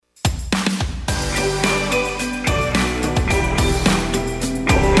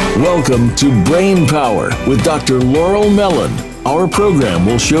Welcome to Brain Power with Dr. Laurel Mellon. Our program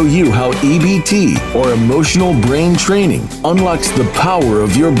will show you how EBT, or emotional brain training, unlocks the power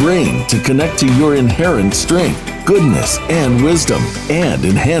of your brain to connect to your inherent strength, goodness, and wisdom, and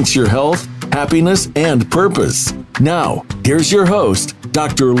enhance your health, happiness, and purpose. Now, here's your host,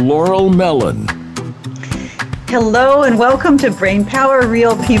 Dr. Laurel Mellon. Hello and welcome to Brain Power,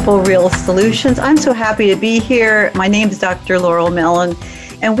 Real People, Real Solutions. I'm so happy to be here. My name is Dr. Laurel Mellon,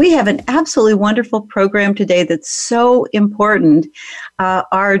 and we have an absolutely wonderful program today that's so important.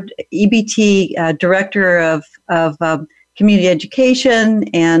 Our EBT Director of Community Education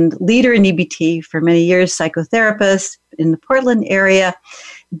and leader in EBT for many years, psychotherapist in the Portland area,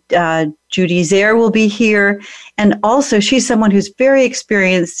 Judy Zare will be here. And also she's someone who's very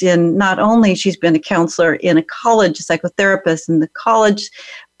experienced in, not only she's been a counselor in a college, a psychotherapist in the college,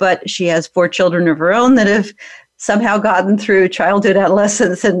 but she has 4 children of her own that have somehow gotten through childhood,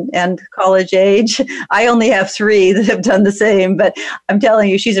 adolescence, and college age. I only have 3 that have done the same, but I'm telling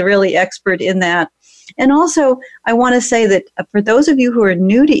you, she's a really expert in that. And also, I want to say that for those of you who are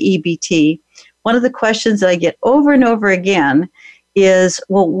new to EBT, one of the questions that I get over and over again is,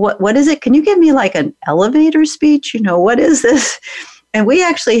 well, what is it? Can you give me like an elevator speech? What is this? And we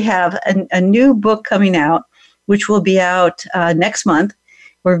actually have a new book coming out, which will be out next month.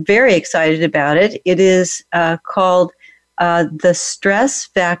 We're very excited about it. It is called The Stress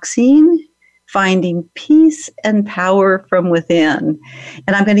Vaccine, Finding Peace and Power from Within.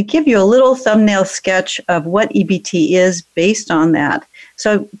 And I'm going to give you a little thumbnail sketch of what EBT is based on that.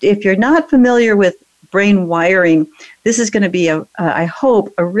 So if you're not familiar with brain wiring, this is going to be, I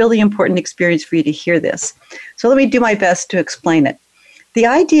hope, a really important experience for you to hear this. So let me do my best to explain it. The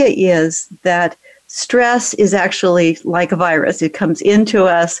idea is that stress is actually like a virus. It comes into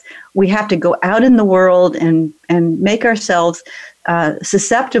us. We have to go out in the world and make ourselves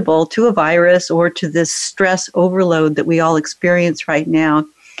susceptible to a virus or to this stress overload that we all experience right now.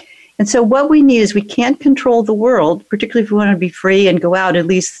 And so what we need is, we can't control the world, particularly if we want to be free and go out at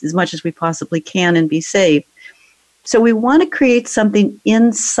least as much as we possibly can and be safe. So we want to create something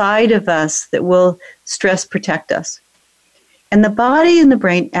inside of us that will stress protect us. And the body and the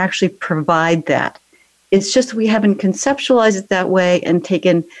brain actually provide that. It's just we haven't conceptualized it that way and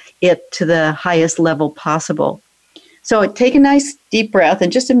taken it to the highest level possible. So take a nice deep breath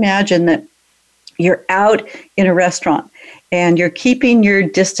and just imagine that you're out in a restaurant and you're keeping your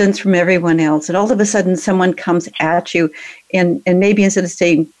distance from everyone else. And all of a sudden someone comes at you and maybe instead of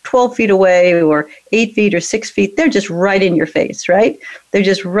staying 12 feet away or 8 feet or 6 feet, they're just right in your face, right? They're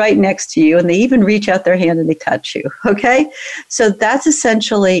just right next to you, and they even reach out their hand and they touch you, okay? So that's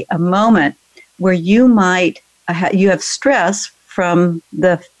essentially a moment where you might, you have stress from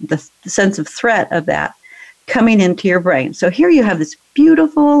the sense of threat of that coming into your brain. So here you have this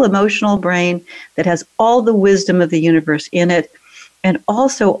beautiful emotional brain that has all the wisdom of the universe in it, and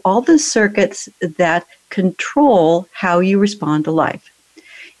also all the circuits that control how you respond to life.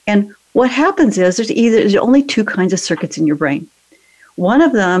 And what happens is there's only 2 kinds of circuits in your brain. One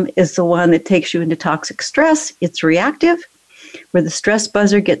of them is the one that takes you into toxic stress. It's reactive, where the stress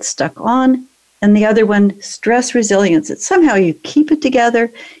buzzer gets stuck on. And the other one, stress resilience. It's somehow you keep it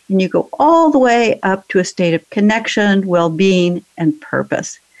together and you go all the way up to a state of connection, well-being, and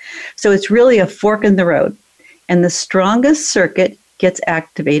purpose. So it's really a fork in the road. And the strongest circuit gets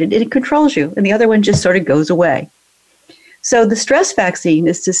activated and it controls you. And the other one just sort of goes away. So the stress vaccine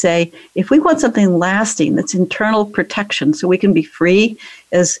is to say, if we want something lasting, that's internal protection, so we can be free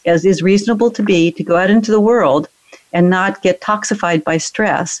as is reasonable to be, to go out into the world and not get toxified by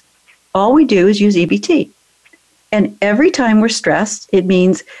stress, all we do is use EBT. And every time we're stressed, it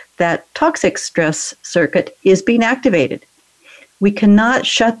means that toxic stress circuit is being activated. We cannot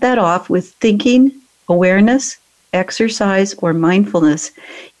shut that off with thinking, awareness, exercise, or mindfulness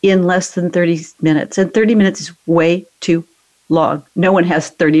in less than 30 minutes. And 30 minutes is way too long. No one has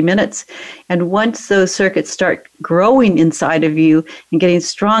 30 minutes. And once those circuits start growing inside of you and getting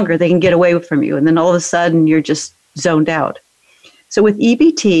stronger, they can get away from you. And then all of a sudden, you're just zoned out. So with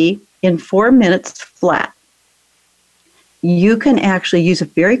EBT, in 4 minutes flat, you can actually use a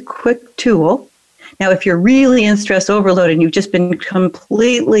very quick tool. Now, if you're really in stress overload and you've just been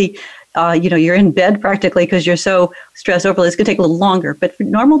completely, you're in bed practically because you're so stress overload, it's going to take a little longer. But for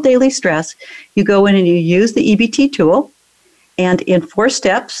normal daily stress, you go in and you use the EBT tool. And in 4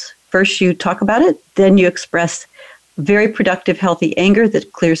 steps, first you talk about it, then you express very productive, healthy anger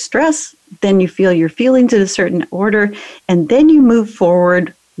that clears stress. Then you feel your feelings in a certain order, and then you move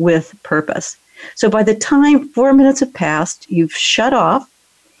forward with purpose. So by the time 4 minutes have passed, you've shut off,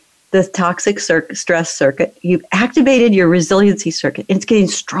 the toxic stress circuit. You've activated your resiliency circuit. It's getting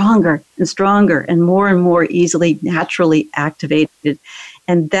stronger and stronger and more easily, naturally activated.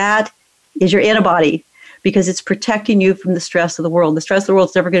 And that is your antibody, because it's protecting you from the stress of the world. The stress of the world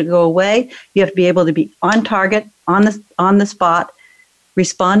is never going to go away. You have to be able to be on target, on the spot,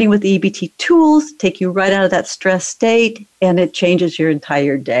 responding with EBT tools, take you right out of that stress state, and it changes your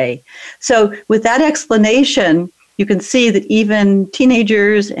entire day. So with that explanation, you can see that even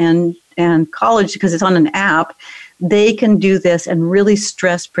teenagers and college, because it's on an app, they can do this and really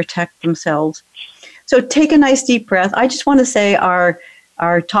stress protect themselves. So take a nice deep breath. I just want to say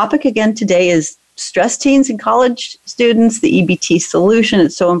our topic again today is stress teens and college students, the EBT solution.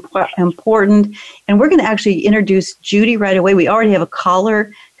 It's so important. And we're going to actually introduce Judy right away. We already have a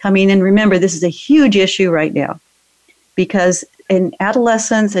caller coming in. Remember, this is a huge issue right now, because in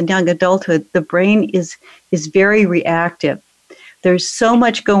adolescence and young adulthood, the brain is very reactive. There's so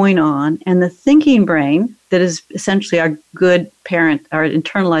much going on, and the thinking brain, that is essentially our good parent, our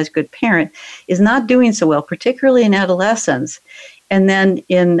internalized good parent, is not doing so well, particularly in adolescence. And then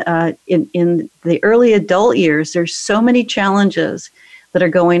in the early adult years, there's so many challenges that are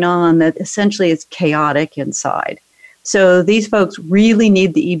going on that essentially it's chaotic inside. So these folks really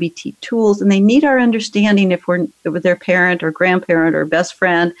need the EBT tools, and they need our understanding if we're with their parent or grandparent or best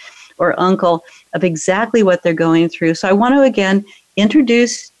friend or uncle of exactly what they're going through. So I want to again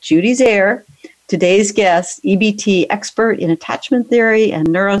introduce Judy Zare, today's guest, EBT expert in attachment theory and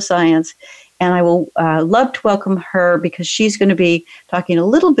neuroscience. And I will love to welcome her, because she's going to be talking a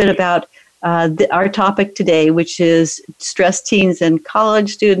little bit about our topic today, which is stress teens and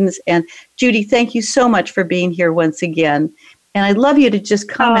college students. And Judy, thank you so much for being here once again. And I'd love you to just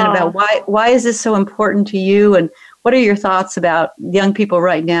comment about why is this so important to you, and what are your thoughts about young people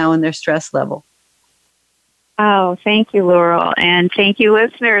right now and their stress level? Oh, thank you, Laurel, and thank you,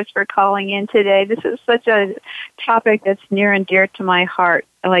 listeners, for calling in today. This is such a topic that's near and dear to my heart.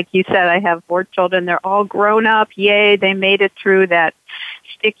 Like you said, I have 4 children. They're all grown up. Yay, they made it through that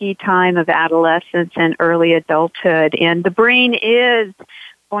sticky time of adolescence and early adulthood. And the brain is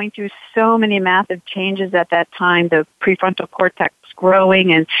going through so many massive changes at that time, the prefrontal cortex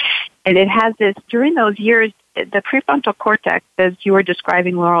growing, and it has this, during those years, the prefrontal cortex, as you were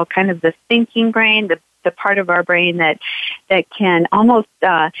describing, Laurel, kind of the thinking brain, the part of our brain that can almost,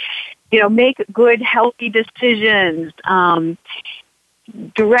 make good, healthy decisions,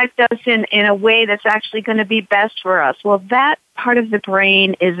 direct us in a way that's actually going to be best for us. Well, that part of the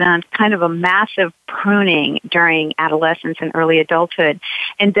brain is on kind of a massive pruning during adolescence and early adulthood,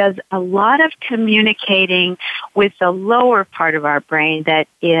 and does a lot of communicating with the lower part of our brain that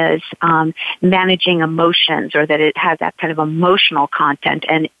is managing emotions, or that it has that kind of emotional content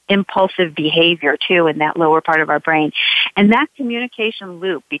and impulsive behavior too in that lower part of our brain. And that communication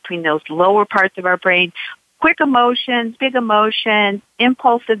loop between those lower parts of our brain, quick emotions, big emotions,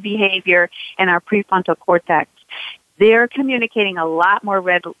 impulsive behavior, and our prefrontal cortex, they're communicating a lot more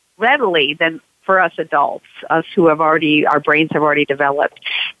readily than for us adults, us who have already, our brains have already developed.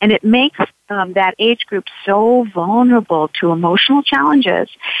 And it makes that age group so vulnerable to emotional challenges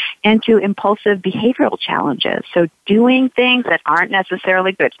and to impulsive behavioral challenges. So doing things that aren't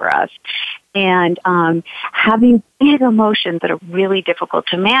necessarily good for us, and having big emotions that are really difficult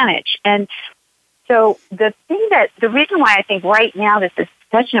to manage. And so the reason why I think right now this is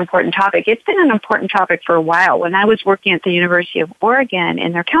such an important topic, it's been an important topic for a while. When I was working at the University of Oregon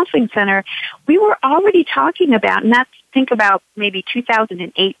in their counseling center, we were already talking about, and think about maybe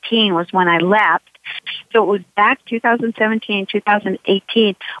 2018 was when I left. So it was back 2017,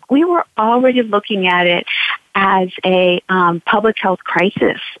 2018. We were already looking at it as a public health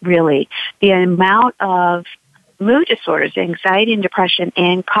crisis, really. The amount of mood disorders, anxiety and depression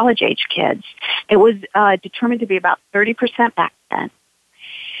in college-age kids. It was determined to be about 30% back then.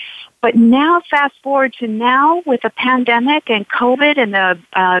 But now, fast forward to now, with the pandemic and COVID and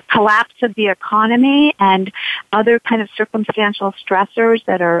the collapse of the economy and other kind of circumstantial stressors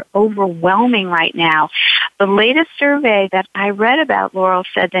that are overwhelming right now, the latest survey that I read about, Laurel,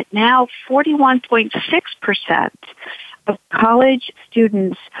 said that now 41.6% of college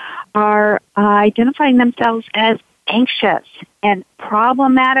students are identifying themselves as anxious and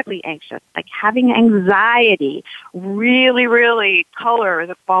problematically anxious, like having anxiety really, really color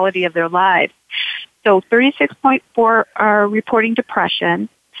the quality of their lives. So 36.4 are reporting depression,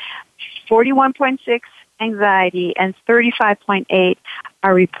 41.6 anxiety, and 35.8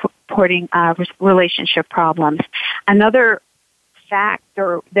 are reporting relationship problems. Another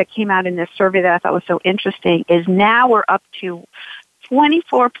factor that came out in this survey that I thought was so interesting is now we're up to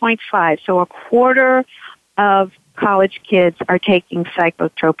 24.5, so a quarter of college kids are taking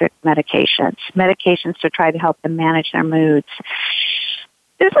psychotropic medications to try to help them manage their moods.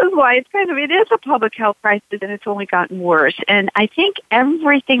 This is why it is a public health crisis, and it's only gotten worse. And I think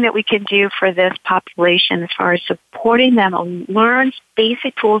everything that we can do for this population as far as supporting them learn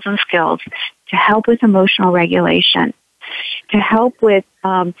basic tools and skills to help with emotional regulation, to help with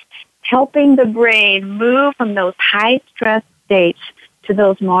helping the brain move from those high-stress states to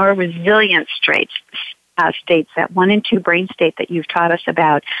those more resilient states, that 1 and 2 brain state that you've taught us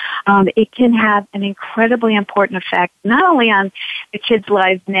about. It can have an incredibly important effect, not only on the kids'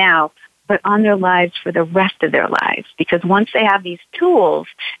 lives now, but on their lives for the rest of their lives. Because once they have these tools,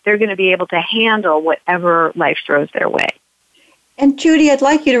 they're going to be able to handle whatever life throws their way. And Judy, I'd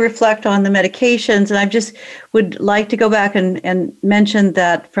like you to reflect on the medications, and I just would like to go back and mention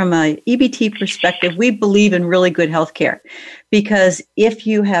that from an EBT perspective, we believe in really good health care, because if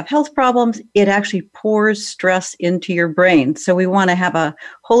you have health problems, it actually pours stress into your brain. So we want to have a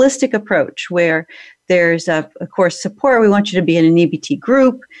holistic approach where there's, of course, support. We want you to be in an EBT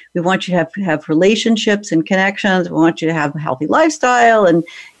group. We want you to have relationships and connections. We want you to have a healthy lifestyle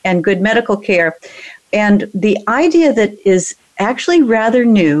and good medical care. And the idea that is actually rather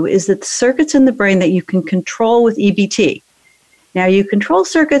new is that the circuits in the brain that you can control with EBT. Now, you control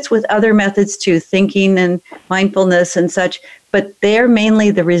circuits with other methods too, thinking and mindfulness and such, but they're mainly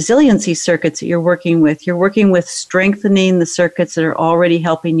the resiliency circuits that you're working with. You're working with strengthening the circuits that are already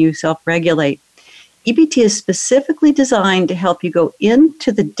helping you self-regulate. EBT is specifically designed to help you go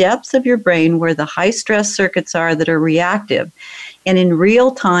into the depths of your brain where the high-stress circuits are that are reactive, and in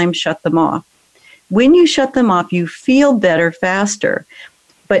real time shut them off. When you shut them off, you feel better faster.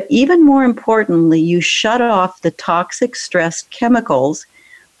 But even more importantly, you shut off the toxic stress chemicals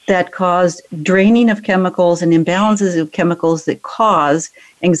that cause draining of chemicals and imbalances of chemicals that cause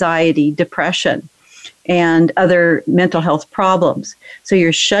anxiety, depression, and other mental health problems. So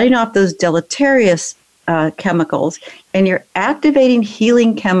you're shutting off those deleterious chemicals, and you're activating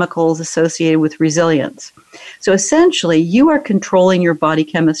healing chemicals associated with resilience. So essentially, you are controlling your body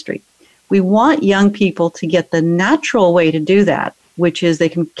chemistry. We want young people to get the natural way to do that, which is they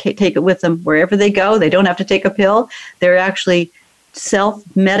can take it with them wherever they go. They don't have to take a pill. They're actually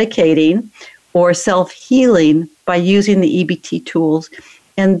self-medicating or self-healing by using the EBT tools,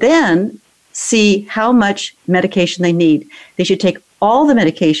 and then see how much medication they need. They should take all the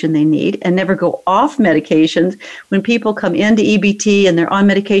medication they need and never go off medications. When people come into EBT and they're on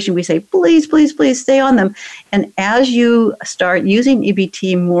medication, we say, please, please, please stay on them. And as you start using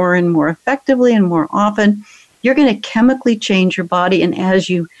EBT more and more effectively and more often, you're going to chemically change your body. And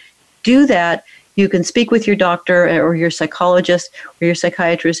as you do that, you can speak with your doctor or your psychologist or your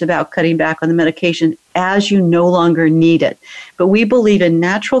psychiatrist about cutting back on the medication as you no longer need it. But we believe in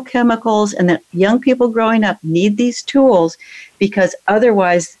natural chemicals, and that young people growing up need these tools, because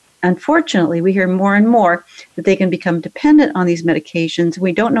otherwise, unfortunately, we hear more and more that they can become dependent on these medications.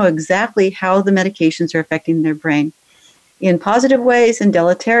 We don't know exactly how the medications are affecting their brain in positive ways and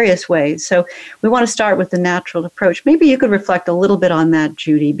deleterious ways. So we want to start with the natural approach. Maybe you could reflect a little bit on that,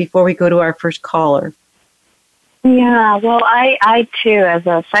 Judy, before we go to our first caller. Yeah, well, I too, as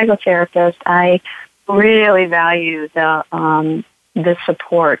a psychotherapist, I really value the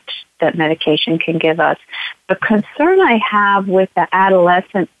support that medication can give us. The concern I have with the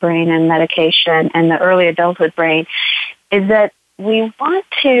adolescent brain and medication and the early adulthood brain is that we want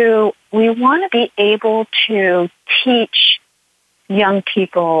to be able to teach young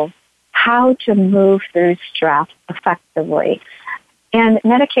people how to move through stress effectively. And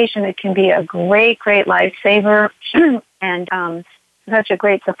medication, it can be a great, great lifesaver and such a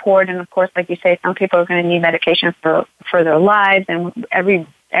great support. And of course, like you say, some people are going to need medication for their lives, and every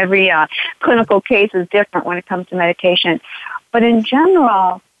clinical case is different when it comes to medication. But in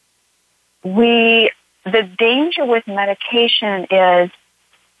general, the danger with medication is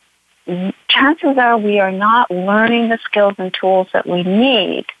chances are we are not learning the skills and tools that we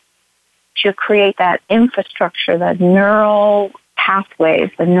need to create that infrastructure, that neural pathways,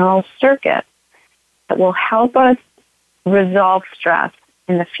 the neural circuit that will help us resolve stress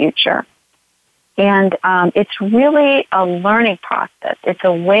in the future. And it's really a learning process. It's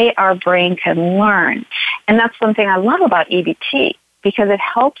a way our brain can learn. And that's something I love about EBT, because it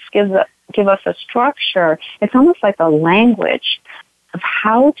helps give us a structure. It's almost like a language of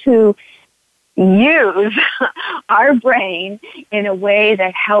how to use our brain in a way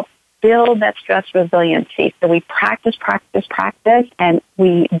that helps build that stress resiliency. So we practice, and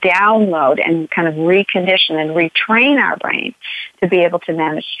we download and kind of recondition and retrain our brain to be able to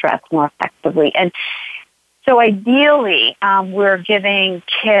manage stress more effectively. And so ideally, we're giving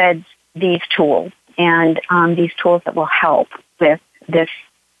kids these tools. and these tools that will help with this,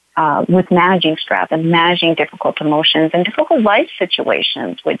 with managing stress and managing difficult emotions and difficult life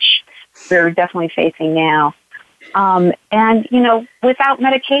situations, which we're definitely facing now. And, without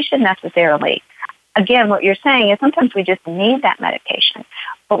medication necessarily. Again, what you're saying is sometimes we just need that medication,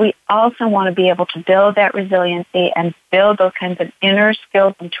 but we also want to be able to build that resiliency and build those kinds of inner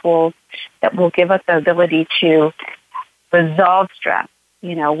skills and tools that will give us the ability to resolve stress,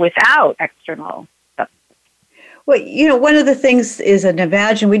 without external stuff. Well, one of the things is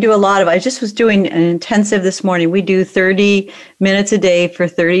we do a lot of, I just was doing an intensive this morning. We do 30 minutes a day for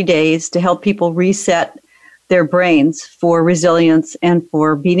 30 days to help people reset their brains for resilience and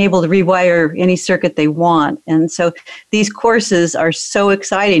for being able to rewire any circuit they want. And so these courses are so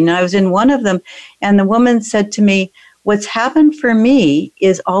exciting. And I was in one of them, and the woman said to me, what's happened for me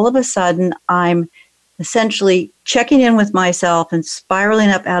is all of a sudden I'm essentially checking in with myself and spiraling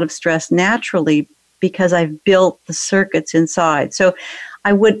up out of stress naturally because I've built the circuits inside. So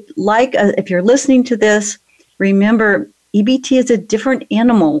I would like, if you're listening to this, remember EBT is a different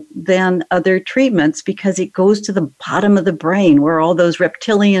animal than other treatments because it goes to the bottom of the brain where all those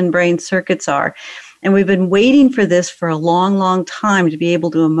reptilian brain circuits are. And we've been waiting for this for a long, long time to be able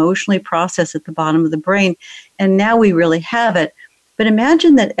to emotionally process at the bottom of the brain. And now we really have it. But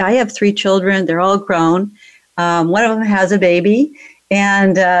imagine that I have 3 children. They're all grown. One of them has a baby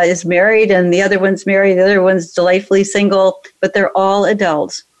and is married, and the other one's married. The other one's delightfully single, but they're all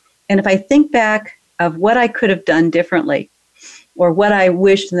adults. And if I think back of what I could have done differently, or what I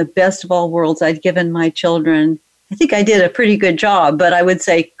wished in the best of all worlds I'd given my children, I think I did a pretty good job. But I would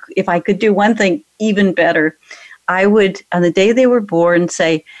say if I could do one thing even better, I would, on the day they were born,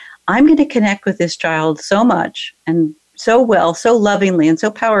 say, I'm going to connect with this child so much and so well, so lovingly and so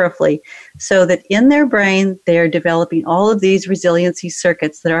powerfully, so that in their brain, they are developing all of these resiliency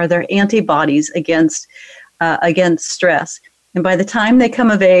circuits that are their antibodies against stress. And by the time they come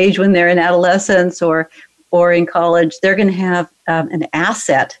of age, when they're in adolescence or in college, they're going to have an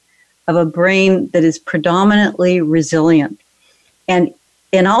asset of a brain that is predominantly resilient. And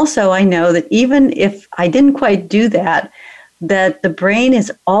also I know that even if I didn't quite do that, that the brain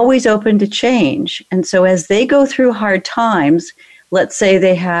is always open to change. And so as they go through hard times, let's say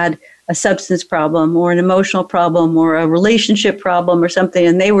they had a substance problem or an emotional problem or a relationship problem or something,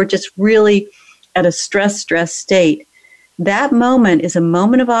 and they were just really at a stressed state, that moment is a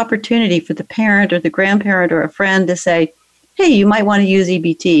moment of opportunity for the parent or the grandparent or a friend to say, hey, you might want to use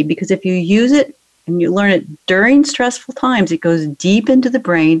EBT, because if you use it and you learn it during stressful times, it goes deep into the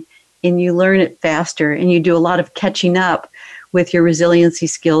brain and you learn it faster, and you do a lot of catching up with your resiliency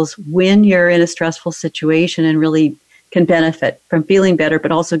skills when you're in a stressful situation and really can benefit from feeling better,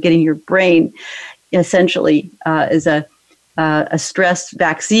 but also getting your brain essentially as a stress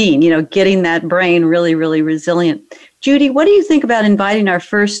vaccine, getting that brain really, really resilient. Judy, what do you think about inviting our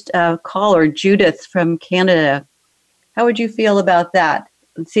first caller, Judith from Canada? How would you feel about that?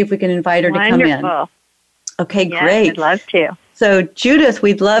 Let's see if we can invite her to come in. Okay, yes, great. I'd love to. So, Judith,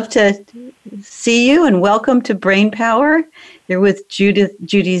 we'd love to see you, and welcome to Brain Power. You're with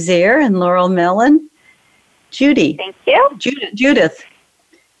Judy Zare and Laurel Mellon. Judy. Thank you. Judith,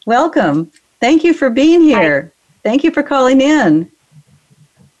 welcome. Thank you for being here. Hi. Thank you for calling in.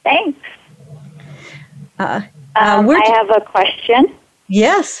 Thanks. I have a question.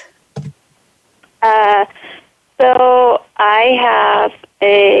 Yes. So I have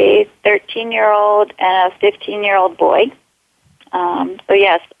a 13-year-old and a 15-year-old boy. So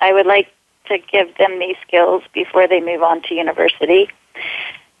yes, I would like to give them these skills before they move on to university.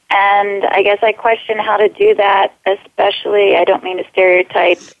 And I guess I question how to do that, especially, I don't mean to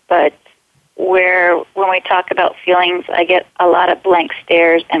stereotype, but when we talk about feelings, I get a lot of blank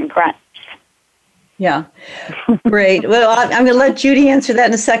stares and grunts. Yeah, great. Well, I'm going to let Judy answer that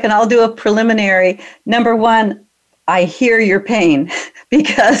in a second. I'll do a preliminary. Number one, I hear your pain,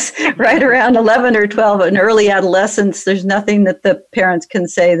 because right around 11 or 12 in early adolescence, there's nothing that the parents can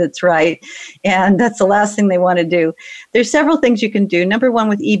say that's right. And that's the last thing they want to do. There's several things you can do. Number one,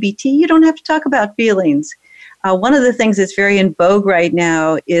 with EBT, you don't have to talk about feelings. One of the things that's very in vogue right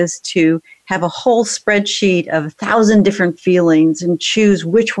now is to have a whole spreadsheet of 1,000 different feelings and choose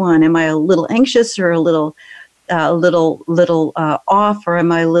which one. Am I a little anxious or a little off, or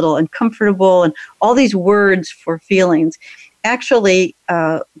am I a little uncomfortable? And all these words for feelings. Actually,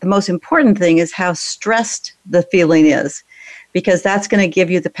 the most important thing is how stressed the feeling is, because that's going to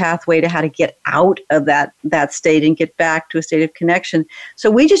give you the pathway to how to get out of that state and get back to a state of connection. So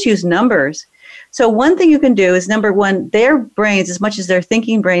we just use numbers. So one thing you can do is, number one, their brains, as much as their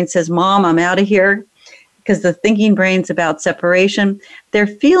thinking brain says, Mom, I'm out of here, because the thinking brain's about separation. Their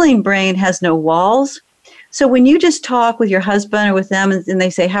feeling brain has no walls. So when you just talk with your husband or with them and they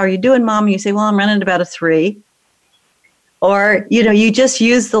say, how are you doing, Mom? And you say, well, I'm running about a 3. Or, you just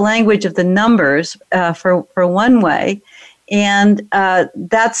use the language of the numbers for one way. And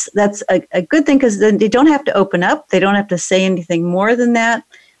that's a good thing, because then they don't have to open up. They don't have to say anything more than that.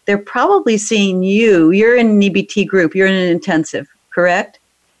 They're probably seeing you. You're in an EBT group. You're in an intensive, correct?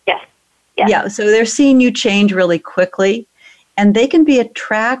 Yes. Yeah, so they're seeing you change really quickly. And they can be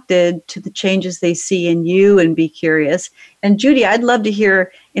attracted to the changes they see in you and be curious. And Judy, I'd love to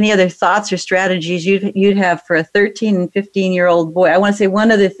hear any other thoughts or strategies you'd have for a 13 and 15-year-old boy. I want to say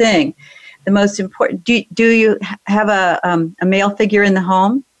one other thing. The most important, do you have a male figure in the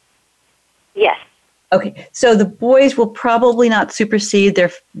home? Yes. Okay, so the boys will probably not supersede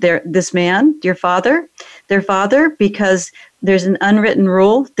this man, their father, because there's an unwritten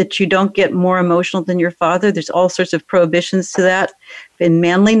rule that you don't get more emotional than your father. There's all sorts of prohibitions to that in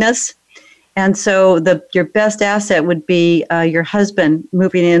manliness. And so your best asset would be your husband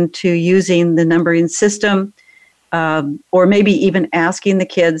moving into using the numbering system, or maybe even asking the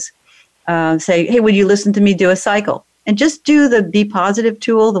kids, say, hey, would you listen to me do a cycle? And just do the Be Positive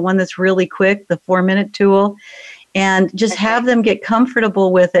tool, the one that's really quick, the 4-minute tool, and just have them get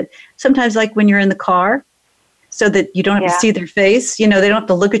comfortable with it. Sometimes like when you're in the car, so that you don't have to see their face. They don't have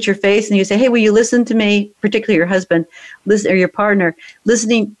to look at your face, and you say, hey, will you listen to me, particularly your husband, or your partner,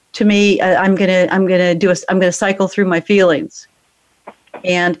 listening to me, I'm gonna cycle through my feelings.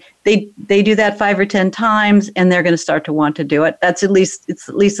 And they do that 5 or 10 times, and they're going to start to want to do it. It's at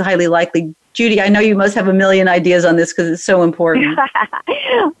least highly likely. Judy, I know you must have a million ideas on this because it's so important.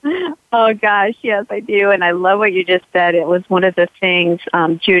 Oh gosh, yes, I do, and I love what you just said. It was one of the things,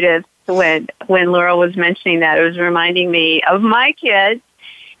 Judith, when Laurel was mentioning that, it was reminding me of my kids,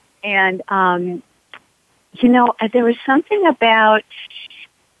 and there was something about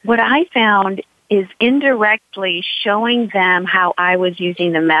what I found is indirectly showing them how I was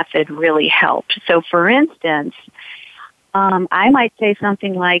using the method really helped. So, for instance, I might say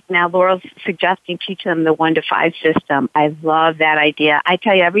something like, now Laurel's suggesting teach them the 1 to 5 system. I love that idea. I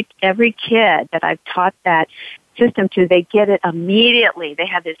tell you, every kid that I've taught that system to, they get it immediately. They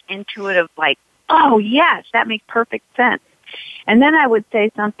have this intuitive like, oh yes, that makes perfect sense. And then I would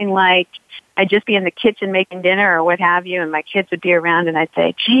say something like, I'd just be in the kitchen making dinner or what have you, and my kids would be around, and I'd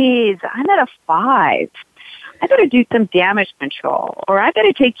say, geez, I'm at a 5. I better do some damage control, or I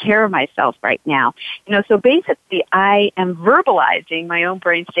better take care of myself right now. So basically I am verbalizing my own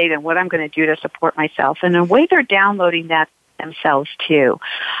brain state and what I'm going to do to support myself. And in a way they're downloading that themselves too.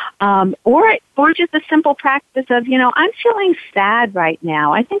 Or just a simple practice of, I'm feeling sad right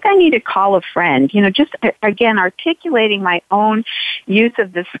now. I think I need to call a friend. Just, again, articulating my own use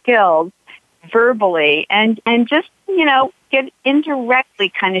of the skills verbally and just, get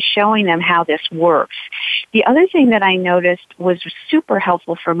indirectly kind of showing them how this works. The other thing that I noticed was super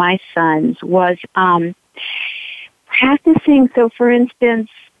helpful for my sons was practicing. So, for instance,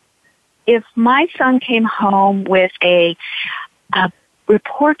 if my son came home with a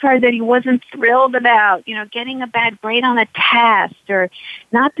report card that he wasn't thrilled about, getting a bad grade on a test or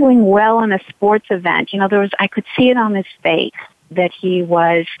not doing well in a sports event, I could see it on his face that he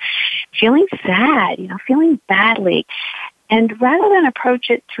was feeling sad, feeling badly. And rather than approach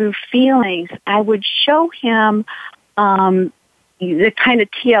it through feelings, I would show him the kind of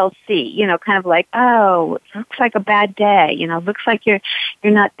TLC, kind of like, oh, it looks like a bad day, looks like you're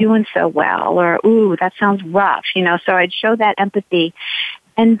not doing so well, or, ooh, that sounds rough, so I'd show that empathy.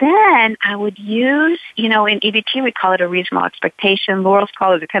 And then I would use, in EBT we call it a reasonable expectation. Laurel's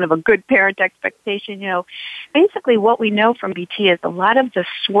call it a kind of a good parent expectation. Basically what we know from BT is a lot of the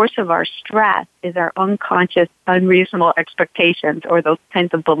source of our stress is our unconscious, unreasonable expectations, or those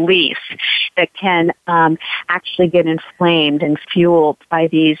kinds of beliefs that can actually get inflamed and fueled by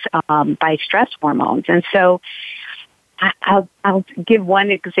these by stress hormones. And so I'll give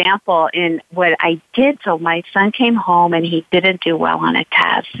one example in what I did. So my son came home and he didn't do well on a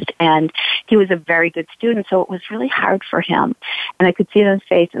test, and he was a very good student, so it was really hard for him. And I could see it on his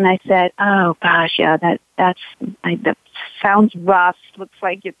face, and I said, oh gosh, yeah, that sounds rough, looks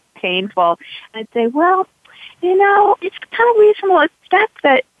like it's painful. And I'd say, well, it's kind of reasonable to expect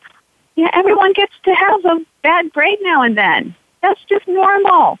that everyone gets to have a bad grade now and then. That's just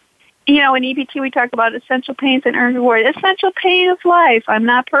normal. In EBT, we talk about essential pains and earned reward. Essential pain of life. I'm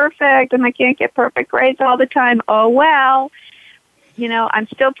not perfect, and I can't get perfect grades all the time. Oh, well. I'm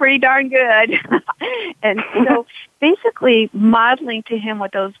still pretty darn good. And so basically modeling to him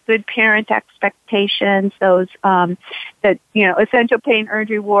what those good parent expectations, those, essential pain earned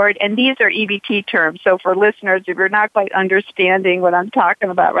reward, and these are EBT terms. So for listeners, if you're not quite understanding what I'm talking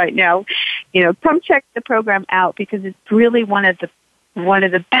about right now, come check the program out, because it's really one of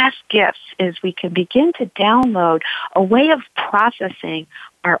the best gifts is we can begin to download a way of processing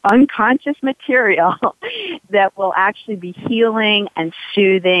our unconscious material that will actually be healing and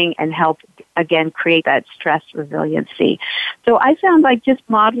soothing and help, again, create that stress resiliency. So I found like just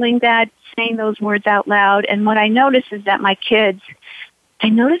modeling that, saying those words out loud, and what I notice is that my kids, I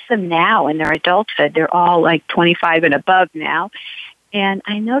notice them now in their adulthood. They're all like 25 and above now. And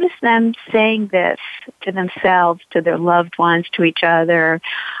I notice them saying this to themselves, to their loved ones, to each other.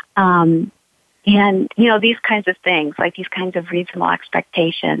 And, these kinds of things, like these kinds of reasonable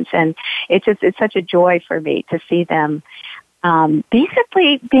expectations. And it's such a joy for me to see them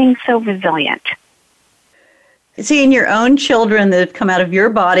basically being so resilient. Seeing your own children that have come out of your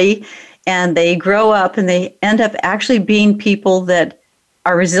body and they grow up and they end up actually being people that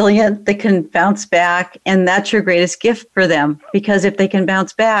are resilient, that can bounce back, and that's your greatest gift for them. Because if they can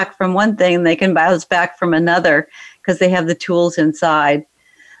bounce back from one thing, they can bounce back from another because they have the tools inside.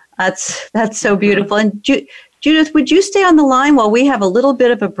 That's so beautiful. And Judith, would you stay on the line while we have a little bit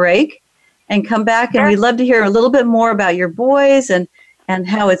of a break and come back? And we'd love to hear a little bit more about your boys and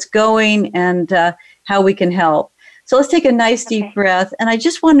how it's going and how we can help. So let's take a nice deep breath. And I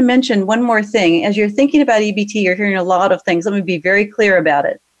just want to mention one more thing. As you're thinking about EBT, you're hearing a lot of things. Let me be very clear about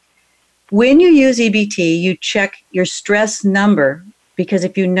it. When you use EBT, you check your stress number, because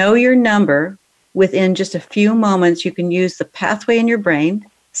if you know your number, within just a few moments, you can use the pathway in your brain,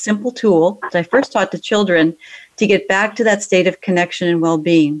 simple tool that I first taught to children, to get back to that state of connection and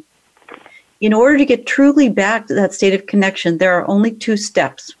well-being. In order to get truly back to that state of connection, there are only two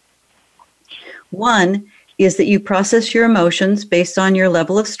steps. One is that you process your emotions based on your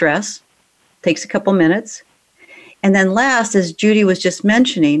level of stress. Takes a couple minutes. And then last, as Judy was just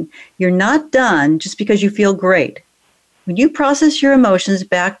mentioning, you're not done just because you feel great. When you process your emotions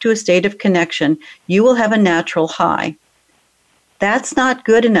back to a state of connection, you will have a natural high. That's not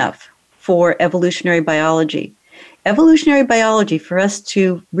good enough for evolutionary biology. Evolutionary biology, for us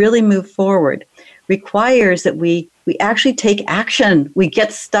to really move forward, requires that we actually take action. We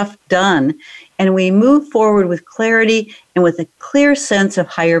get stuff done, and we move forward with clarity and with a clear sense of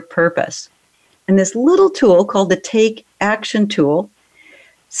higher purpose. And this little tool called the Take Action tool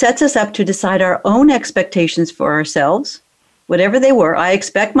sets us up to decide our own expectations for ourselves, whatever they were. I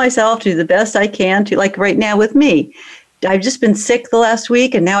expect myself to do the best I can to, like right now with me. I've just been sick the last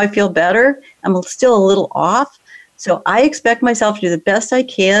week, and now I feel better. I'm still a little off. So I expect myself to do the best I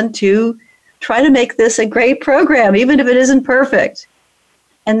can to try to make this a great program, even if it isn't perfect.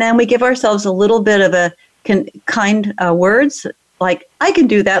 And then we give ourselves a little bit of a kind words, like, I can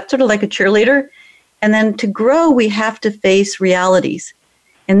do that, sort of like a cheerleader. And then to grow, we have to face realities.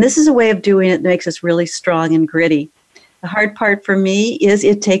 And this is a way of doing it that makes us really strong and gritty. The hard part for me is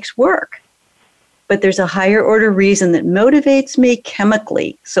it takes work. But there's a higher order reason that motivates me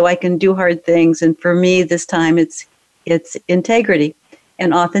chemically so I can do hard things. And for me, this time, it's integrity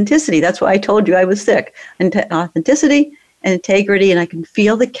and authenticity. That's why I told you I was sick. Authenticity and integrity, and I can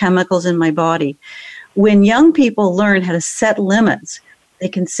feel the chemicals in my body. When young people learn how to set limits, they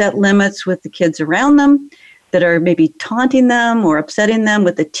can set limits with the kids around them that are maybe taunting them or upsetting them,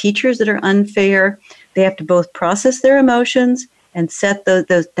 with the teachers that are unfair. They have to both process their emotions and set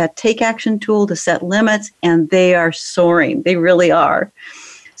that Take Action tool to set limits, and they are soaring. They really are.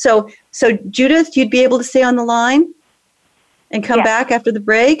 So Judith, you'd be able to stay on the line and come back after the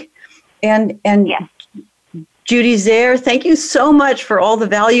break? And yes. Judy's there. Thank you so much for all the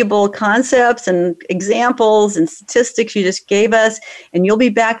valuable concepts and examples and statistics you just gave us. And you'll be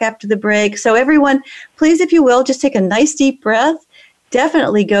back after the break. So everyone, please, if you will, just take a nice deep breath.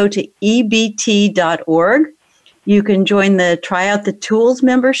 Definitely go to ebt.org. You can try out the tools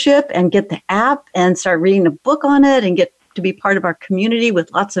membership and get the app and start reading a book on it and get to be part of our community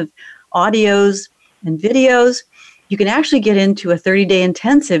with lots of audios and videos. You can actually get into a 30-day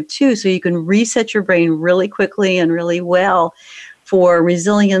intensive too, so you can reset your brain really quickly and really well for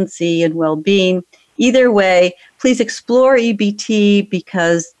resiliency and well-being. Either way, please explore EBT,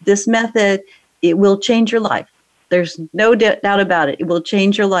 because this method, it will change your life. There's no doubt about it. It will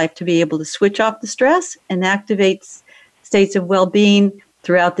change your life to be able to switch off the stress and activate states of well-being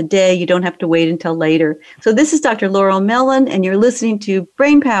throughout the day. You don't have to wait until later. So this is Dr. Laurel Mellon, and you're listening to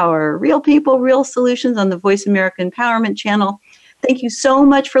Brain Power, Real People, Real Solutions on the Voice America Empowerment Channel. Thank you so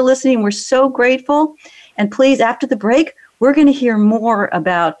much for listening. We're so grateful. And please, after the break, we're going to hear more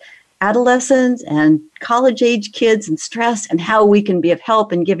about adolescents and college-age kids and stress and how we can be of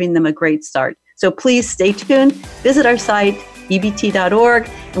help in giving them a great start. So please stay tuned, visit our site, ebt.org,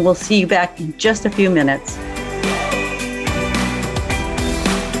 and we'll see you back in just a few minutes.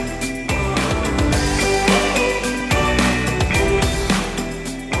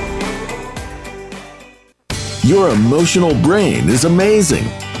 Your emotional brain is amazing.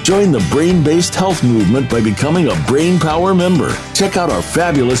 Join the brain-based health movement by becoming a Brain Power member. Check out our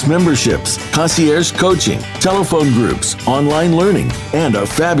fabulous memberships, concierge coaching, telephone groups, online learning, and our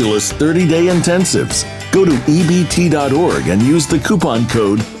fabulous 30-day intensives. Go to ebt.org and use the coupon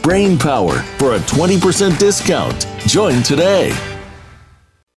code BRAINPOWER for a 20% discount. Join today.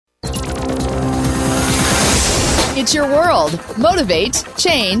 It's your world. Motivate,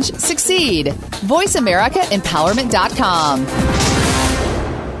 change, succeed. VoiceAmericaEmpowerment.com.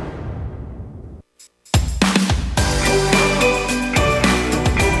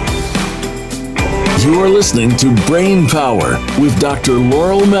 You are listening to Brain Power with Dr.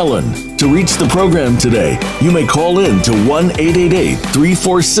 Laurel Mellon. To reach the program today, you may call in to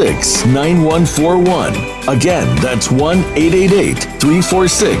 1-888-346-9141. Again, that's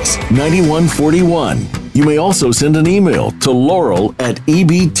 1-888-346-9141. You may also send an email to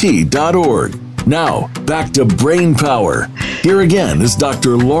laurel@ebt.org. Now, back to Brain Power. Here again is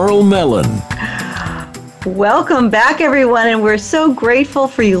Dr. Laurel Mellon. Welcome back, everyone, and we're so grateful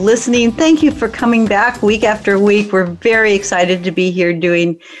for you listening. Thank you for coming back week after week. We're very excited to be here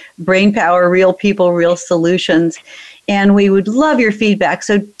doing Brain Power, Real People, Real Solutions, and we would love your feedback.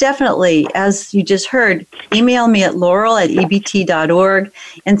 So definitely, as you just heard, email me at laurel@ebt.org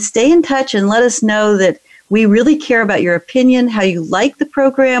and stay in touch and let us know that we really care about your opinion, how you like the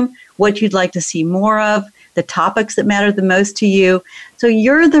program, what you'd like to see more of, the topics that matter the most to you. So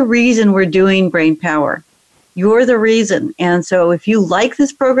you're the reason we're doing Brain Power. You're the reason. And so if you like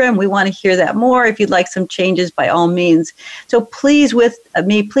this program, we want to hear that more. If you'd like some changes, by all means. So please, with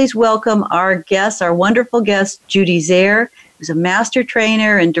me, please welcome our guest, our wonderful guest, Judy Zare, who's a master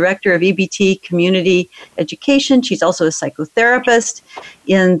trainer and director of EBT community education. She's also a psychotherapist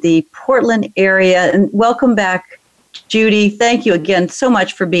in the Portland area. And welcome back, Judy. Thank you again so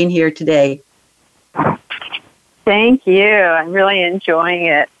much for being here today. Thank you. I'm really enjoying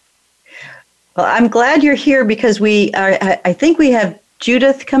it. Well, I'm glad you're here because I think we have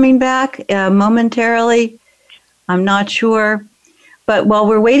Judith coming back momentarily. I'm not sure. But while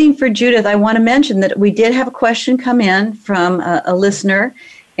we're waiting for Judith, I want to mention that we did have a question come in from a listener.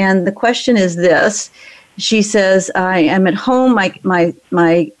 And the question is this. She says, I am at home.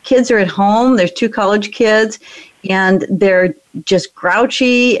 My kids are at home. There's 2 college kids. And they're just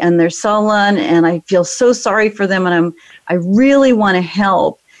grouchy and they're sullen. And I feel so sorry for them. And I really want to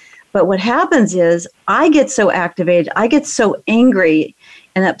help. But what happens is I get so activated, I get so angry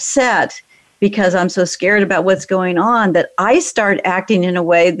and upset because I'm so scared about what's going on that I start acting in a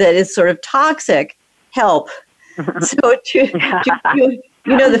way that is sort of toxic. Help. So you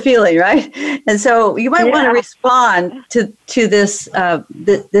know the feeling, right? And so you might want to respond to this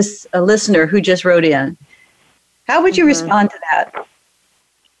this listener who just wrote in. How would you respond to that?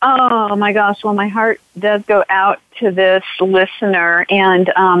 Oh my gosh! Well, my heart does go out to this listener, and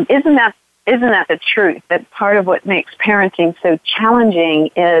isn't that the truth? That part of what makes parenting so challenging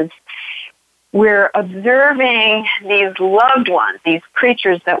is we're observing these loved ones, these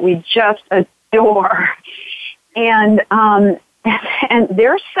creatures that we just adore, and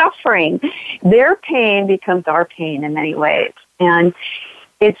they're suffering. Their pain becomes our pain in many ways, and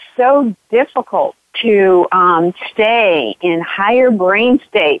it's so difficult to stay in higher brain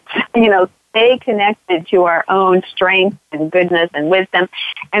states, stay connected to our own strength and goodness and wisdom,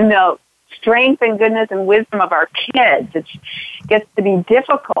 and the strength and goodness and wisdom of our kids. It gets to be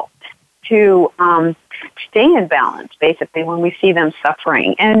difficult to stay in balance, basically, when we see them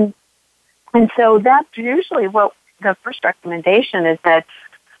suffering. And so that's usually what the first recommendation is, that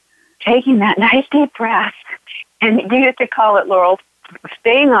taking that nice deep breath, and you get to call it, Laurel,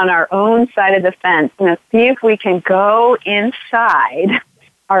 staying on our own side of the fence, see if we can go inside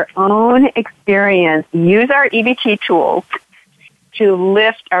our own experience, use our EBT tools to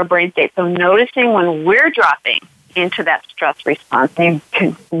lift our brain state. So noticing when we're dropping into that stress response. You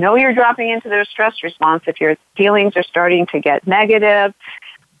can know you're dropping into the stress response if your feelings are starting to get negative,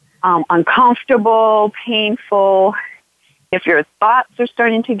 uncomfortable, painful, if your thoughts are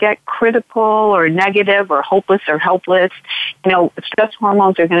starting to get critical or negative or hopeless or helpless. Stress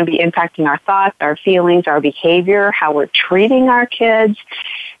hormones are going to be impacting our thoughts, our feelings, our behavior, how we're treating our kids.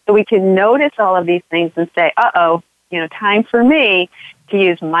 So we can notice all of these things and say, time for me to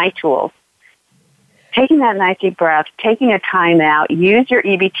use my tools. taking that nice deep breath, taking a time out, use your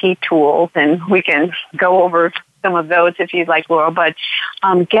EBT tools, and we can go over some of those if you'd like, Laurel, but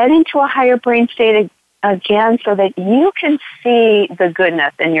get into a higher brain state again so that you can see the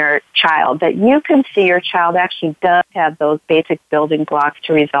goodness in your child, that you can see your child actually does have those basic building blocks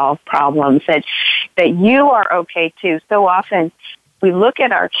to resolve problems, that you are okay too. So often we look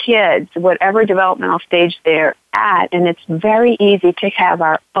at our kids, whatever developmental stage they're at, and it's very easy to have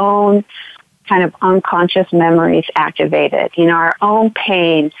our own kind of unconscious memories activated, our own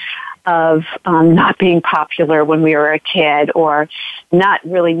pain of not being popular when we were a kid, or not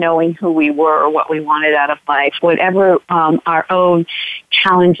really knowing who we were or what we wanted out of life, whatever our own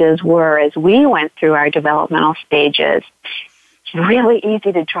challenges were as we went through our developmental stages. It's really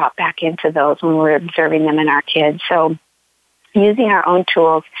easy to drop back into those when we're observing them in our kids. So using our own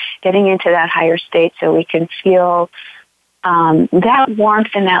tools, getting into that higher state so we can feel that warmth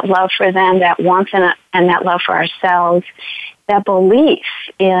and that love for them, that warmth and that love for ourselves, that belief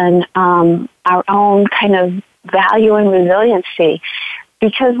in our own kind of value and resiliency.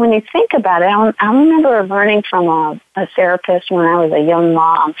 Because when you think about it, I remember learning from a therapist when I was a young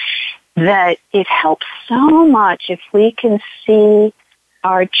mom that it helps so much if we can see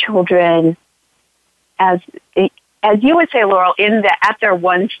our children as you would say, Laurel, at their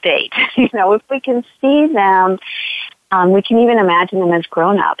one state. If we can see them, we can even imagine them as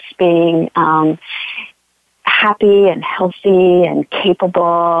grown-ups being happy and healthy and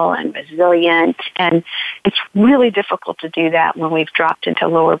capable and resilient. And it's really difficult to do that when we've dropped into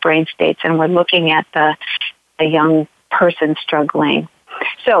lower brain states and we're looking at the young person struggling.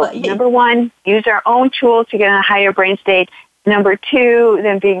 So, number one, use our own tools to get in a higher brain state. Number two,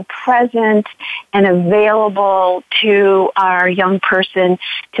 then being present and available to our young person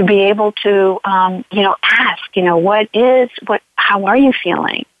to be able to, ask, how are you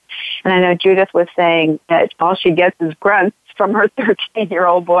feeling? And I know Judith was saying that all she gets is grunts from her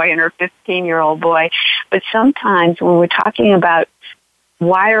 13-year-old boy and her 15-year-old boy. But sometimes when we're talking about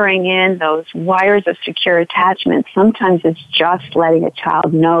wiring in those wires of secure attachment, sometimes it's just letting a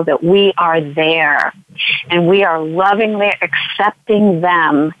child know that we are there and we are lovingly accepting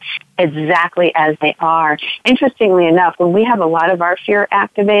them exactly as they are. Interestingly enough, when we have a lot of our fear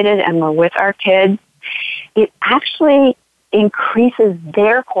activated and we're with our kids, it actually increases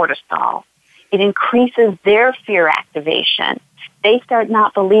their cortisol. It increases their fear activation. They start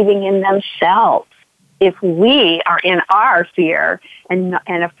not believing in themselves if we are in our fear and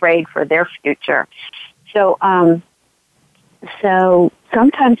afraid for their future. So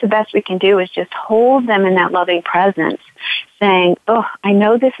sometimes the best we can do is just hold them in that loving presence, saying, "Oh, I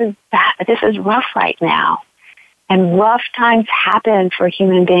know this is rough right now, and rough times happen for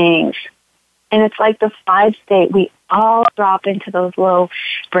human beings." And it's like the 5 state. We all drop into those low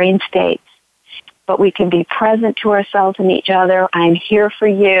brain states, but we can be present to ourselves and each other. I'm here for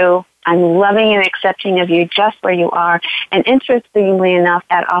you. I'm loving and accepting of you just where you are. And interestingly enough,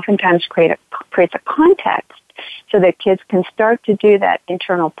 that oftentimes creates a context so that kids can start to do that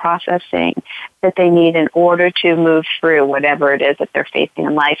internal processing that they need in order to move through whatever it is that they're facing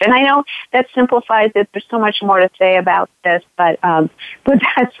in life. And I know that simplifies it. There's so much more to say about this, but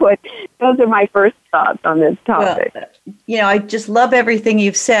those are my first thoughts on this topic. Well, I just love everything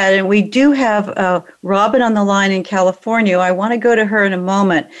you've said. And we do have Robin on the line in California. I want to go to her in a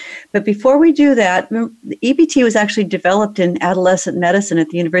moment. But before we do that, the EBT was actually developed in adolescent medicine at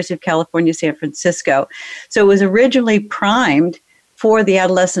the University of California, San Francisco. So it was originally primed for the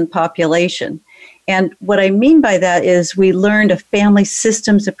adolescent population. And what I mean by that is we learned a family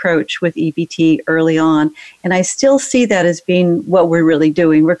systems approach with EBT early on. And I still see that as being what we're really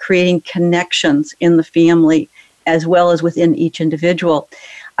doing. We're creating connections in the family as well as within each individual.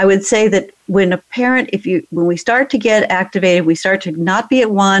 I would say that when a parent, when we start to get activated, we start to not be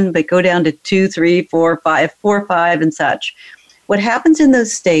at 1, but go down to 2, 3, 4, 5, 4, 5 and such. What happens in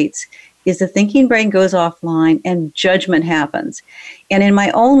those states is the thinking brain goes offline and judgment happens. And in my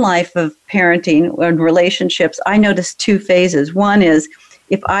own life of parenting and relationships, I noticed 2 phases. One is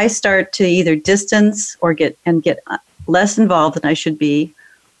if I start to either distance or get less involved than I should be,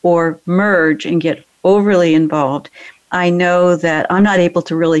 or merge and get overly involved, I know that I'm not able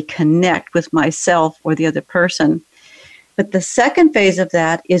to really connect with myself or the other person. But the second phase of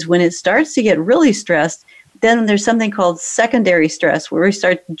that is when it starts to get really stressed, then there's something called secondary stress where we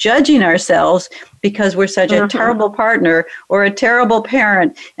start judging ourselves because we're such a terrible partner or a terrible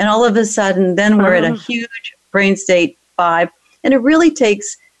parent. And all of a sudden, then we're at a huge brain state 5. And it really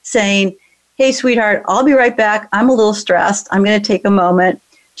takes saying, "Hey, sweetheart, I'll be right back. I'm a little stressed. I'm going to take a moment."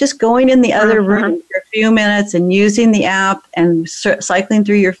 Just going in the other room for a few minutes and using the app and cycling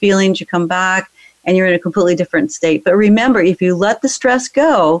through your feelings. You come back, and you're in a completely different state. But remember, if you let the stress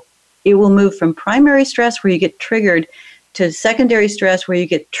go, it will move from primary stress where you get triggered to secondary stress where you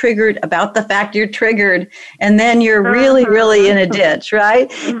get triggered about the fact you're triggered, and then you're really, really in a ditch,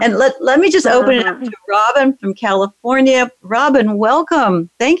 right? And let me just open it up to Robin from California. Robin, welcome.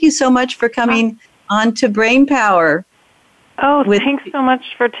 Thank you so much for coming on to Brain Power. Oh, thanks so much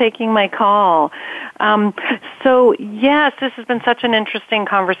for taking my call. So, yes, this has been such an interesting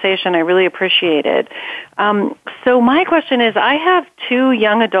conversation. I really appreciate it. So my question is, I have 2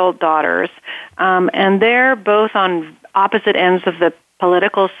 young adult daughters, and they're both on opposite ends of the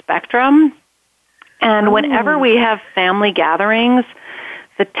political spectrum. And whenever we have family gatherings,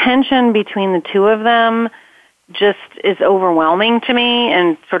 the tension between the 2 of them just is overwhelming to me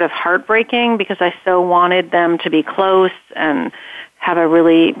and sort of heartbreaking because I so wanted them to be close and have a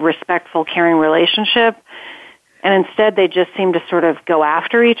really respectful, caring relationship. And instead, they just seem to sort of go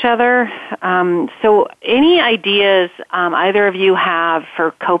after each other. So any ideas either of you have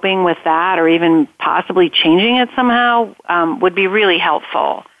for coping with that or even possibly changing it somehow would be really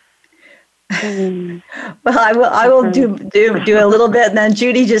helpful. Well, I will do a little bit, and then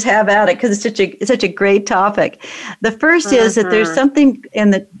Judy, just have at it because it's such a great topic. The first is that there's something in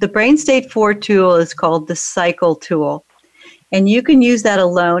the Brain State 4 tool is called the cycle tool. And you can use that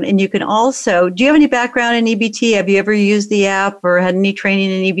alone. And you can also, do you have any background in EBT? Have you ever used the app or had any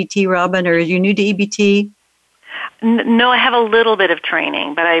training in EBT, Robin, or are you new to EBT? No, I have a little bit of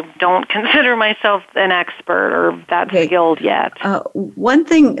training, but I don't consider myself an expert or that skilled yet. One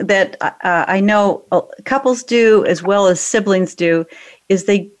thing that I know couples do as well as siblings do is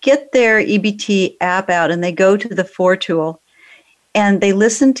they get their EBT app out and they go to the 4 tool and they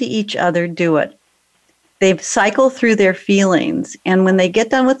listen to each other do it. They cycle through their feelings, and when they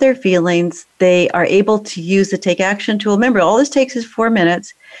get done with their feelings, they are able to use the Take Action tool. Remember, all this takes is 4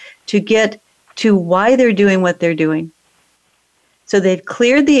 minutes to get to why they're doing what they're doing. So they've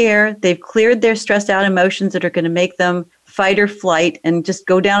cleared the air, they've cleared their stressed out emotions that are going to make them fight or flight and just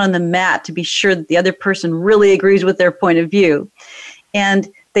go down on the mat to be sure that the other person really agrees with their point of view. And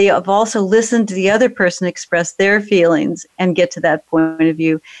they have also listened to the other person express their feelings and get to that point of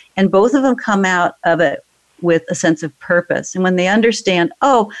view. And both of them come out of it with a sense of purpose. And when they understand,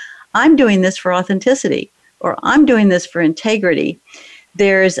 oh, I'm doing this for authenticity, or I'm doing this for integrity,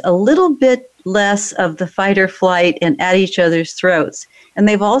 there's a little bit less of the fight or flight and at each other's throats. And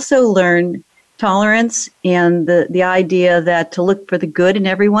they've also learned tolerance and the idea that to look for the good in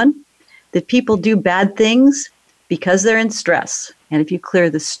everyone, that people do bad things because they're in stress. And if you clear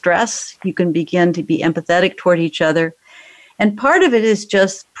the stress, you can begin to be empathetic toward each other. And part of it is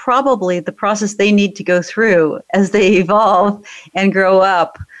just probably the process they need to go through as they evolve and grow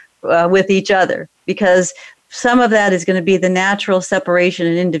up with each other, because some of that is going to be the natural separation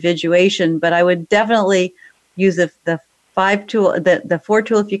and individuation. But I would definitely use the 5 tool, the 4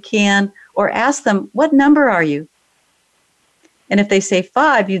 tool if you can, or ask them, what number are you? And if they say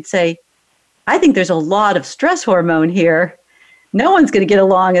 5, you'd say, I think there's a lot of stress hormone here. No one's going to get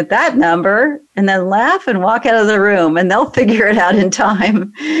along at that number, and then laugh and walk out of the room, and they'll figure it out in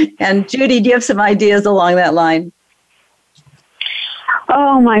time. And Judy, do you have some ideas along that line?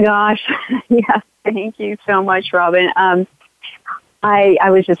 Oh my gosh. Yes. Thank you so much, Robin. I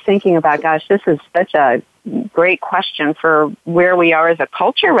was just thinking about, gosh, this is such a great question for where we are as a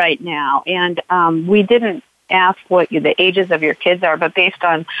culture right now. And we didn't ask what the ages of your kids are, but based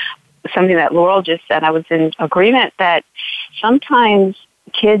on something that Laurel just said, I was in agreement that sometimes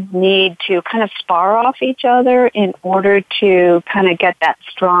kids need to kind of spar off each other in order to kind of get that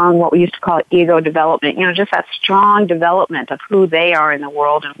strong, what we used to call ego development, just that strong development of who they are in the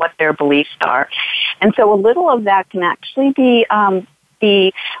world and what their beliefs are. And so a little of that can actually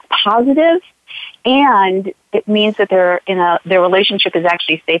be positive, and it means that their relationship is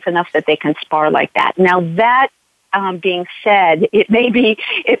actually safe enough that they can spar like that. Now that being said, it may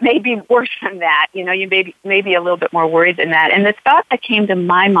be worse than that. You may be a little bit more worried than that. And the thought that came to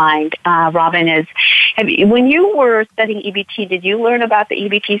my mind, Robin, is when you were studying EBT, did you learn about the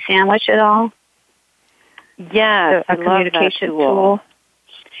EBT sandwich at all? Yes, a communication tool.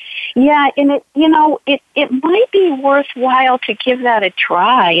 Yeah, and it might be worthwhile to give that a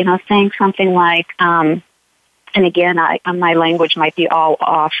try. Saying something like, and again, my language might be all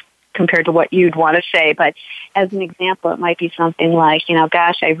off compared to what you'd want to say, but as an example, it might be something like,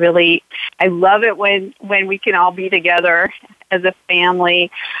 gosh, I love it when we can all be together as a family,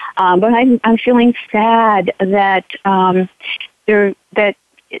 but I'm feeling sad that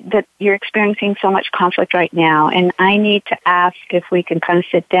that you're experiencing so much conflict right now, and I need to ask if we can kind of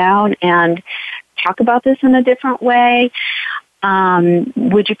sit down and talk about this in a different way.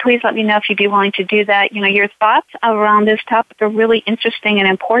 would you please let me know if you'd be willing to do that? Your thoughts around this topic are really interesting and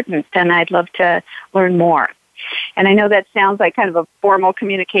important, and I'd love to learn more. And I know that sounds like kind of a formal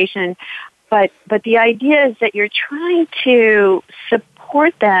communication, but the idea is that you're trying to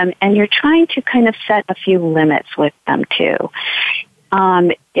support them, and you're trying to kind of set a few limits with them too.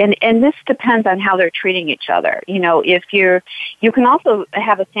 And this depends on how they're treating each other. If you can also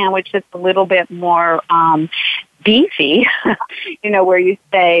have a sandwich that's a little bit more beefy, where you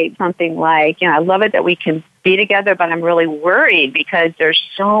say something like, I love it that we can be together, but I'm really worried because there's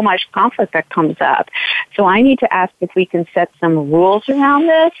so much conflict that comes up. So I need to ask if we can set some rules around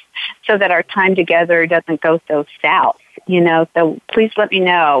this so that our time together doesn't go so south. So please let me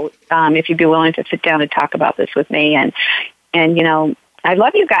know if you'd be willing to sit down and talk about this with me. And I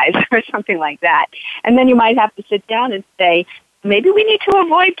love you guys, or something like that. And then you might have to sit down and say, maybe we need to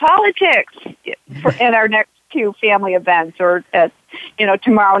avoid politics at our next 2 family events, or at,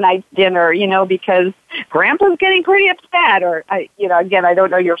 tomorrow night's dinner, because Grandpa's getting pretty upset, or, again, I don't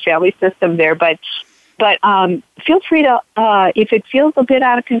know your family system there, but feel free to, if it feels a bit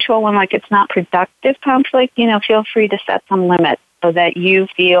out of control and like it's not productive conflict, feel free to set some limits so that you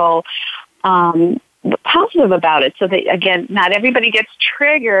feel positive about it, so that, again, not everybody gets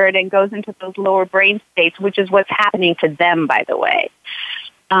triggered and goes into those lower brain states, which is what's happening to them, by the way.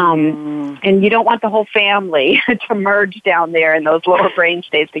 And you don't want the whole family to merge down there in those lower brain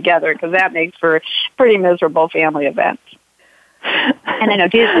states together, because that makes for pretty miserable family events. And I know,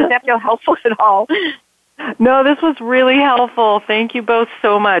 does that feel helpful at all? No, this was really helpful. Thank you both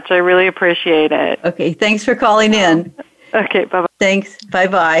so much. I really appreciate it. Okay, thanks for calling in. Okay, bye-bye. Thanks.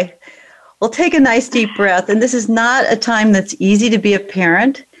 Bye-bye. Well, take a nice deep breath. And this is not a time that's easy to be a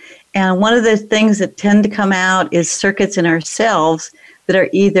parent. And one of the things that tend to come out is circuits in ourselves that are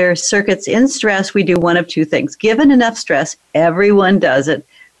either circuits in stress. We do one of 2 things. Given enough stress, everyone does it,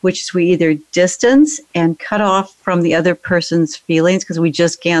 which is we either distance and cut off from the other person's feelings because we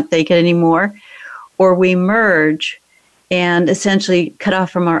just can't take it anymore, or we merge and essentially cut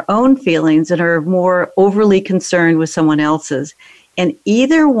off from our own feelings and are more overly concerned with someone else's. And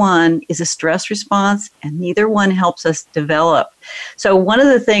either one is a stress response, and neither one helps us develop. So one of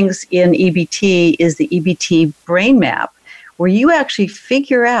the things in EBT is the EBT brain map, where you actually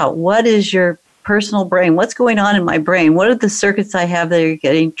figure out what is your personal brain, what's going on in my brain, what are the circuits I have that are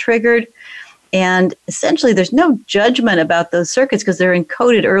getting triggered. And essentially there's no judgment about those circuits because they're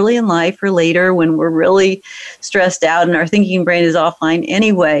encoded early in life or later when we're really stressed out and our thinking brain is offline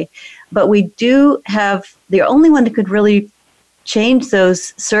anyway. But we do have, the only one that could really change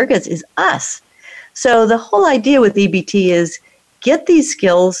those circuits is us. So the whole idea with EBT is get these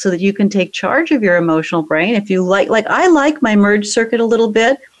skills so that you can take charge of your emotional brain. If you like I like my merge circuit a little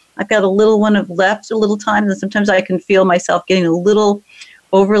bit. I've got a little one of left a little time, and sometimes I can feel myself getting a little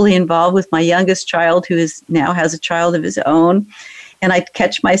overly involved with my youngest child, who now has a child of his own. And I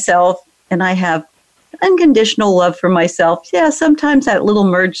catch myself, and I have unconditional love for myself. Yeah, sometimes that little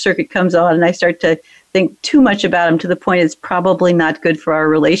merge circuit comes on, and I start to think too much about him to the point it's probably not good for our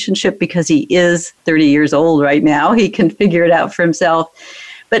relationship because he is 30 years old right now. He can figure it out for himself.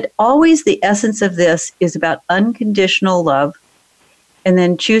 But always the essence of this is about unconditional love, and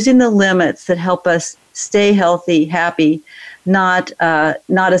then choosing the limits that help us stay healthy, happy, not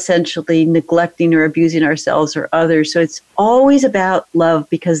essentially neglecting or abusing ourselves or others. So it's always about love,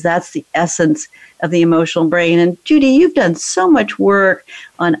 because that's the essence of the emotional brain. And Judy, you've done so much work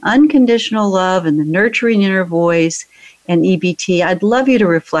on unconditional love and the nurturing inner voice and EBT. I'd love you to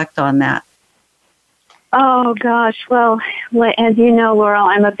reflect on that. Oh, gosh. Well, as you know, Laurel,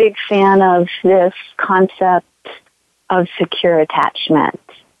 I'm a big fan of this concept of secure attachment.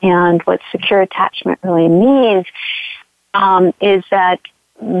 And what secure attachment really means is that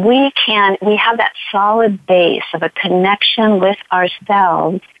we have that solid base of a connection with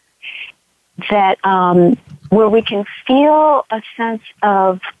ourselves that where we can feel a sense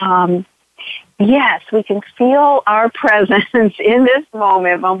of, yes, we can feel our presence in this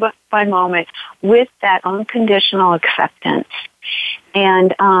moment by moment, with that unconditional acceptance.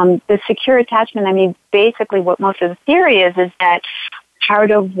 And the secure attachment, I mean, basically what most of the theory is that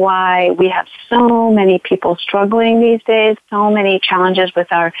part of why we have so many people struggling these days, so many challenges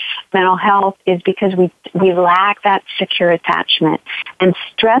with our mental health, is because we lack that secure attachment. And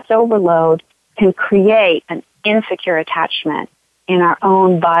stress overload can create an insecure attachment in our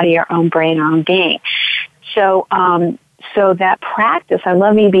own body, our own brain, our own being. So that practice, I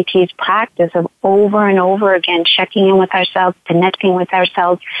love EBT's practice of over and over again checking in with ourselves, connecting with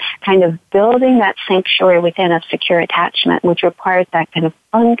ourselves, kind of building that sanctuary within of secure attachment, which requires that kind of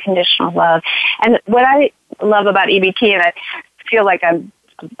unconditional love. And what I love about EBT, and feel like I'm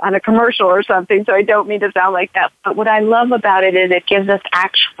on a commercial or something, so I don't mean to sound like that. But what I love about it is it gives us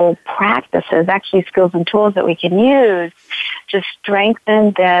actual practices, actually skills and tools that we can use to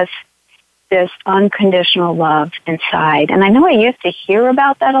strengthen this unconditional love inside. And I know I used to hear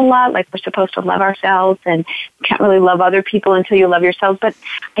about that a lot, like we're supposed to love ourselves and can't really love other people until you love yourselves, but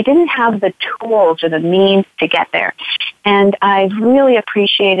I didn't have the tools or the means to get there. And I've really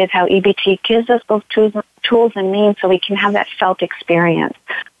appreciated how EBT gives us those tools and means so we can have that felt experience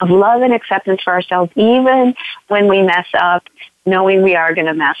of love and acceptance for ourselves, even when we mess up, knowing we are going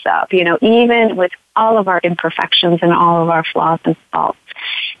to mess up, even with all of our imperfections and all of our flaws and faults.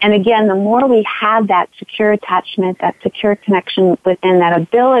 And again, the more we have that secure attachment, that secure connection within, that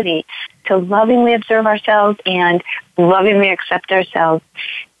ability to lovingly observe ourselves and lovingly accept ourselves,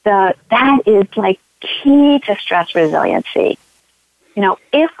 that is like key to stress resiliency.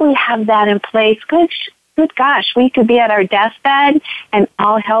 If we have that in place, good gosh, we could be at our deathbed and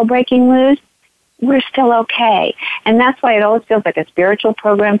all hell breaking loose. We're still okay. And that's why it always feels like a spiritual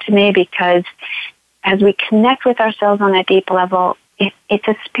program to me, because as we connect with ourselves on a deep level, it's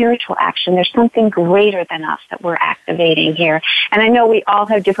a spiritual action. There's something greater than us that we're activating here. And I know we all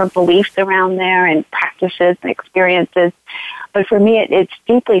have different beliefs around there and practices and experiences, but for me, it's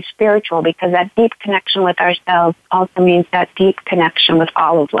deeply spiritual, because that deep connection with ourselves also means that deep connection with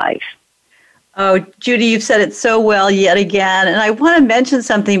all of life. Oh, Judy, you've said it so well yet again. And I want to mention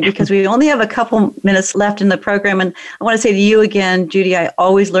something, because we only have a couple minutes left in the program. And I want to say to you again, Judy, I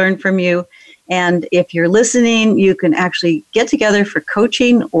always learn from you. And if you're listening, you can actually get together for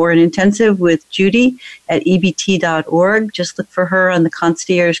coaching or an intensive with Judy at EBT.org. Just look for her on the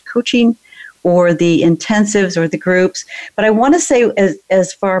concierge coaching or the intensives or the groups. But I want to say,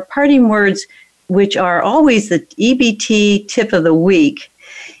 as for our parting words, which are always the EBT tip of the week,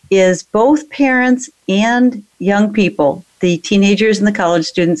 is both parents and young people, the teenagers and the college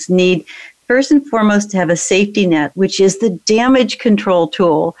students, need first and foremost to have a safety net, which is the damage control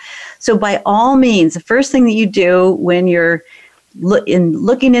tool. So by all means, the first thing that you do when you're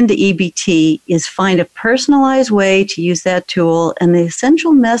looking into EBT is find a personalized way to use that tool. And the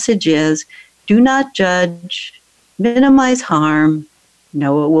essential message is, do not judge, minimize harm,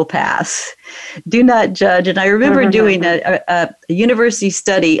 know it will pass. Do not judge. And I remember doing a university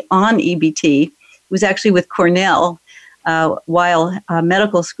study on EBT. It was actually with Cornell while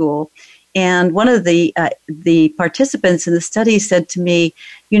medical school. And one of the participants in the study said to me,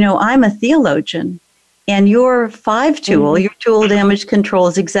 I'm a theologian, and your 5 tool, your tool damage control,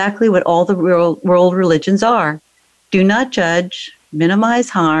 is exactly what all the world religions are. Do not judge, minimize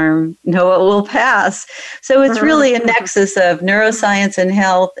harm, know it will pass. So it's really a nexus of neuroscience and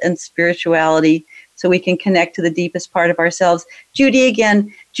health and spirituality, so we can connect to the deepest part of ourselves. Judy,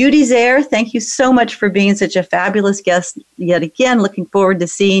 again, Judy Zaire, thank you so much for being such a fabulous guest yet again. Looking forward to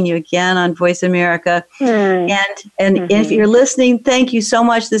seeing you again on Voice America. And if you're listening, thank you so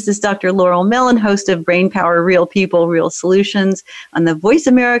much. This is Dr. Laurel Mellon, host of Brain Power, Real People, Real Solutions on the Voice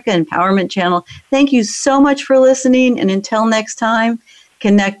America Empowerment Channel. Thank you so much for listening. And until next time,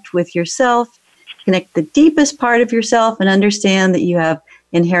 connect with yourself, connect the deepest part of yourself, and understand that you have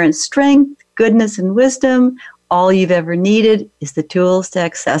inherent strength, goodness, and wisdom. All you've ever needed is the tools to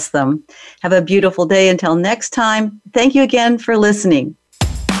access them. Have a beautiful day. Until next time, thank you again for listening.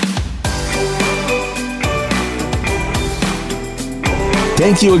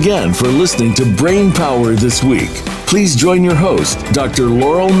 Thank you again for listening to Brain Power this week. Please join your host, Dr.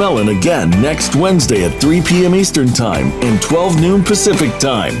 Laurel Mellon, again next Wednesday at 3 p.m. Eastern Time and 12 noon Pacific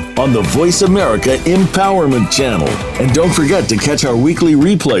Time on the Voice America Empowerment Channel. And don't forget to catch our weekly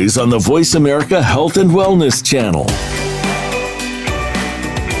replays on the Voice America Health and Wellness Channel.